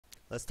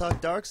Let's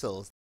talk Dark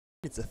Souls.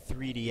 It's a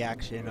 3D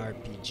action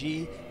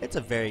RPG. It's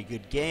a very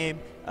good game.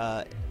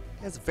 It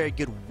has a very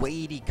good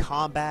weighty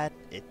combat.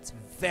 It's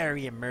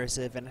very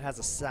immersive and it has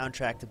a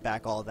soundtrack to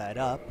back all that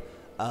up.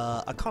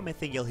 A common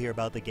thing you'll hear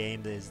about the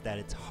game is that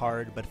it's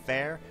hard but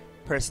fair.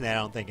 Personally, I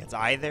don't think it's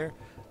either.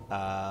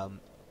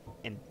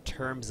 In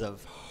terms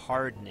of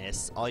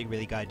hardness, all you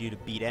really gotta do to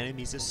beat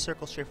enemies is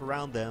circle strafe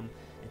around them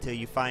until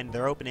you find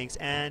their openings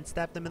and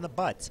stab them in the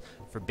butts.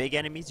 For big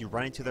enemies, you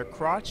run into their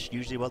crotch.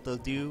 Usually what they'll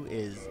do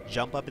is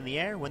jump up in the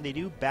air. When they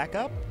do, back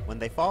up. When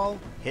they fall,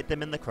 hit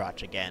them in the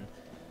crotch again.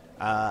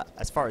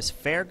 As far as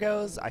fair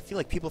goes, I feel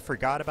like people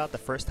forgot about the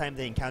first time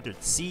they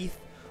encountered Seath,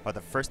 or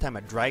the first time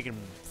a dragon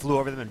flew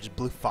over them and just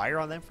blew fire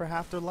on them for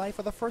half their life,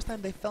 or the first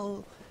time they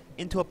fell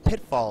into a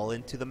pitfall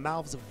into the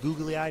mouths of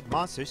googly-eyed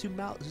monsters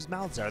whose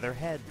mouths are their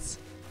heads.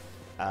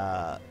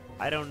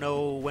 I don't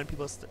know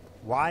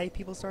why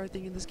people started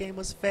thinking this game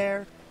was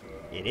fair.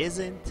 It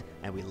isn't,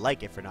 and we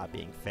like it for not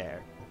being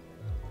fair.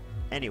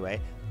 Anyway,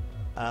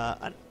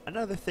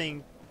 another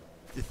thing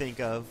to think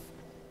of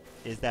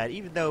is that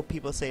even though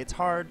people say it's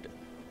hard,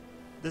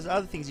 there's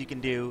other things you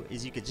can do.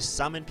 Is you could just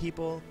summon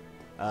people.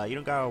 You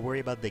don't gotta worry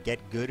about the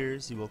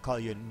get-gooders who will call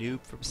you a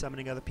noob for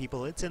summoning other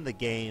people. It's in the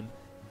game.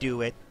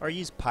 Do it, or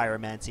use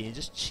pyromancy and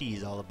just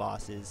cheese all the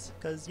bosses,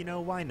 because, you know,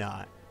 why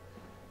not?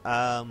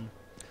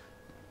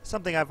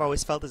 Something I've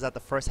always felt is that the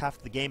first half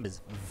of the game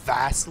is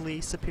vastly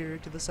superior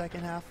to the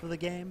second half of the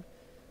game.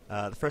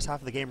 The first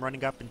half of the game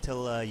running up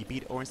until you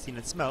beat Ornstein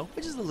and Smough,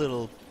 which is a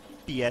little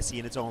BS-y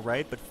in its own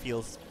right, but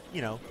feels,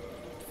 you know,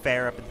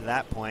 fair up until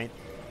that point.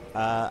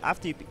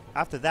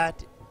 After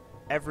that,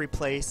 every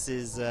place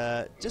is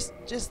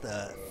just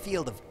a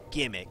field of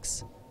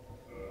gimmicks.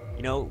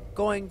 You know,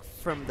 going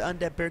from the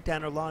Undead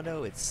Burgtown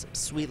Orlando, it's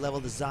sweet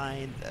level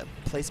design, the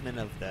placement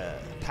of the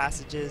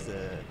passages,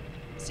 the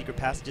secret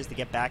passages to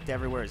get back to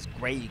everywhere is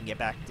great. You can get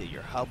back to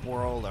your hub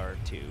world or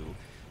to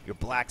your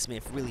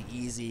blacksmith really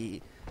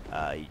easy.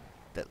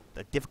 The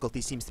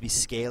difficulty seems to be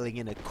scaling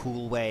in a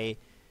cool way.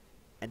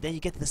 And then you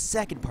get to the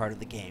second part of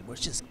the game, where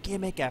it's just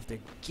gimmick after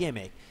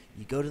gimmick.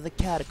 You go to the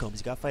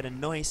catacombs, you gotta fight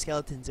annoying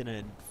skeletons in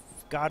a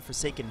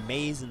godforsaken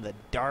maze in the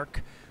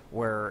dark,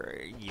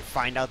 where you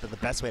find out that the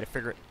best way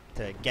to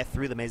get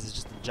through the maze is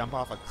just to jump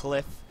off a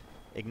cliff,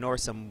 ignore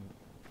some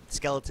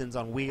skeletons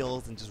on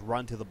wheels, and just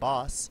run to the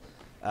boss,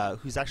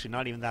 who's actually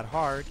not even that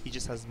hard. He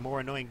just has more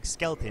annoying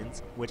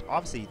skeletons, which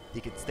obviously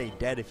he could stay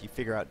dead if you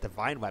figure out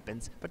divine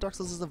weapons, but Dark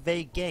Souls is a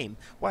vague game.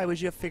 Why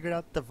would you have figured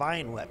out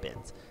divine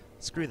weapons?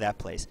 Screw that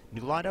place.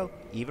 New Londo,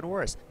 even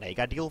worse. Now you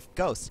gotta deal with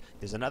ghosts.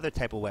 There's another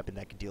type of weapon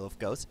that can deal with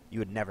ghosts. You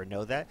would never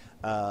know that.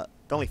 The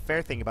only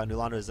fair thing about New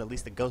Londo is at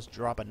least the ghosts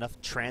drop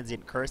enough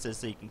transient curses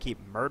so you can keep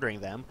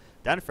murdering them.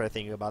 The unfair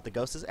thing about the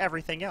ghosts is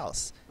everything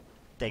else.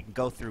 They can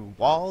go through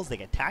walls, they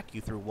can attack you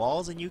through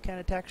walls, and you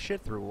can't attack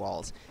shit through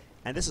walls.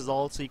 And this is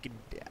all so you can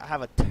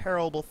have a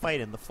terrible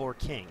fight in the Four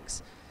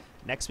Kings.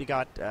 Next we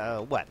got,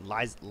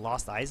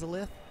 Lost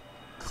Izalith?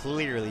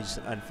 Clearly just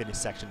an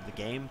unfinished section of the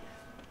game.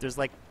 There's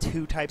like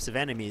 2 types of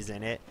enemies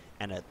in it,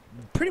 and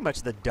pretty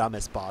much the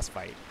dumbest boss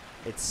fight.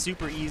 It's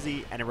super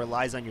easy, and it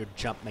relies on your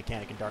jump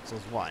mechanic in Dark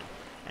Souls 1.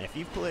 And if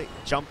you've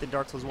jumped in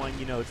Dark Souls 1,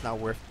 you know it's not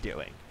worth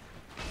doing.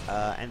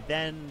 And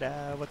then,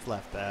 what's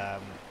left?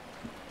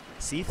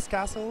 Seath's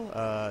Castle?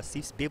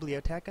 Seath's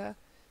Biblioteca?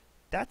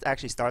 That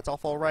actually starts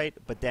off alright,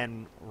 but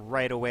then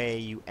right away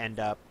you end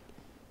up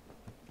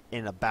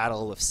in a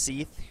battle with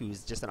Seath,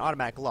 who's just an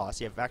automatic loss.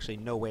 You have actually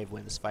no way of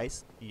winning this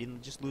fight. You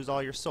can just lose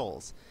all your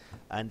souls.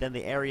 And then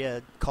the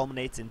area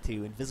culminates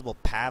into invisible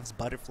paths,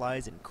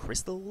 butterflies, and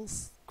crystal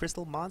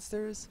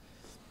monsters.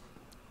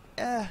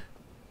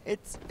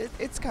 It's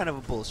kind of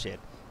a bullshit.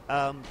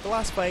 The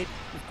last fight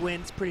with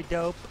Gwyn's pretty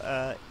dope.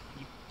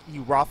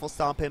 You raffle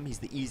stomp him, he's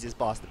the easiest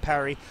boss to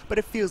parry, but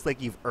it feels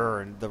like you've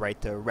earned the right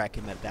to wreck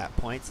him at that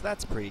point, so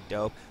that's pretty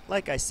dope.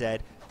 Like I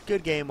said,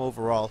 good game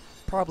overall,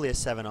 probably a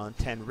 7 on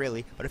 10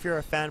 really, but if you're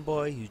a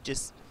fanboy who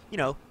just, you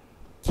know,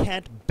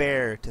 can't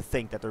bear to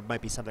think that there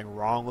might be something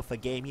wrong with a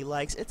game he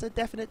likes, it's a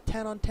definite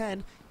 10 on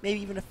 10, maybe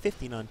even a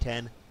 15 on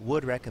 10,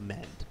 would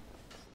recommend.